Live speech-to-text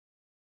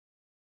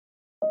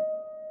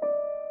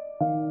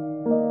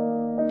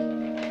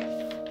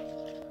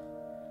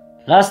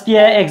Last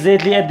year,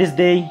 exactly at this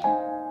day,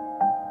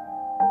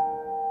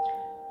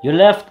 you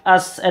left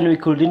us and we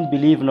couldn't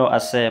believe nor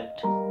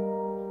accept.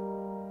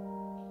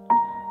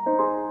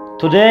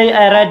 Today,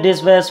 I write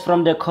this verse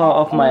from the core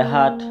of my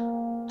heart,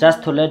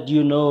 just to let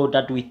you know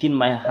that within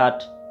my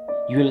heart,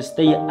 you will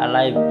stay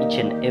alive each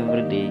and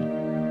every day.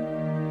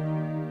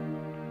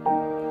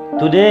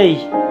 Today,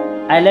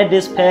 I let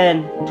this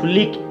pen to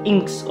leak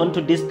inks onto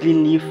this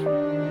clean leaf,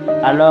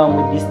 along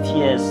with these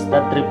tears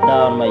that drip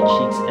down my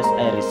cheeks as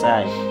I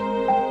recite.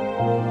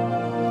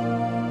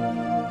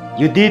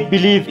 You did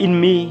believe in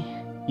me.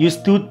 You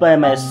stood by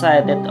my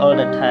side at all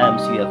the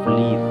times you have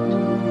lived.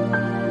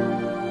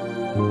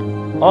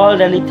 All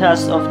the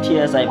liters of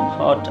tears I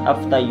poured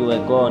after you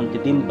were gone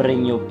didn't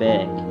bring you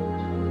back.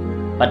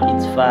 But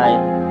it's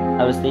fine,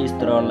 I will stay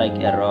strong like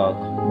a rock.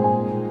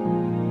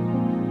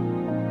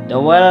 The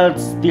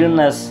world's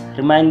stillness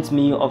reminds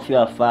me of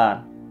your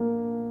fun.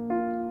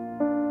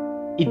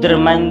 It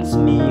reminds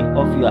me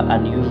of your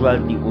unusual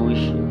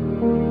devotion.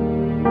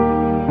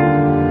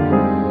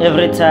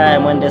 Every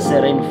time when the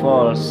rain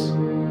falls,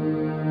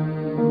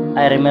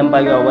 I remember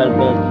your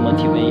well-built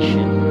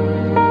motivation.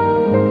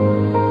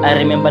 I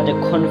remember the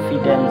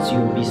confidence you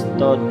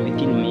bestowed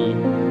within me,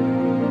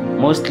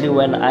 mostly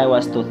when I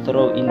was to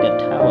throw in the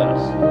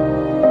towels.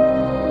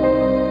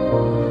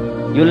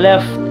 You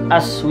left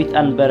us with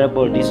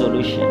unbearable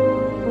disillusion.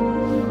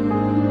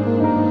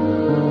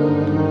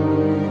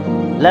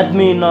 Let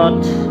me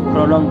not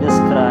prolong this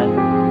cry,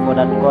 for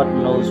that God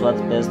knows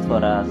what's best for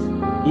us.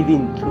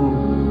 Even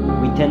though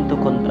we tend to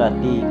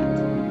contradict.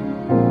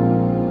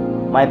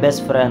 My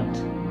best friend,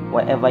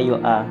 wherever you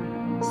are,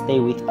 stay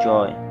with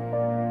joy.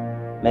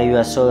 May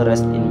your soul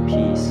rest in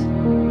peace.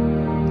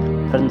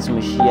 Prince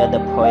Mushia the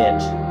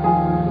poet,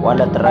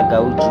 Wallet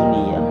Ragau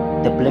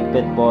Jr., the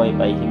Blackbird boy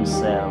by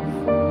himself.